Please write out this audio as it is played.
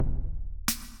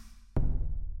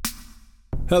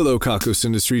Hello, Kakos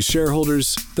Industries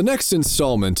shareholders. The next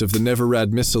installment of the Never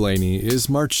Rad Miscellany is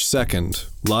March 2nd,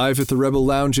 live at the Rebel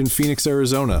Lounge in Phoenix,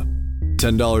 Arizona.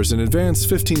 $10 in advance,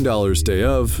 $15 day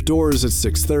of, doors at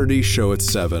 6:30, show at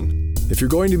 7. If you're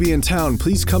going to be in town,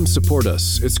 please come support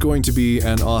us. It's going to be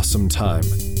an awesome time.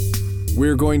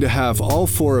 We're going to have all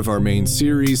 4 of our main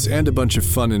series and a bunch of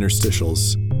fun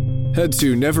interstitials. Head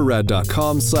to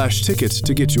neverrad.com/ticket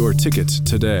to get your ticket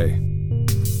today.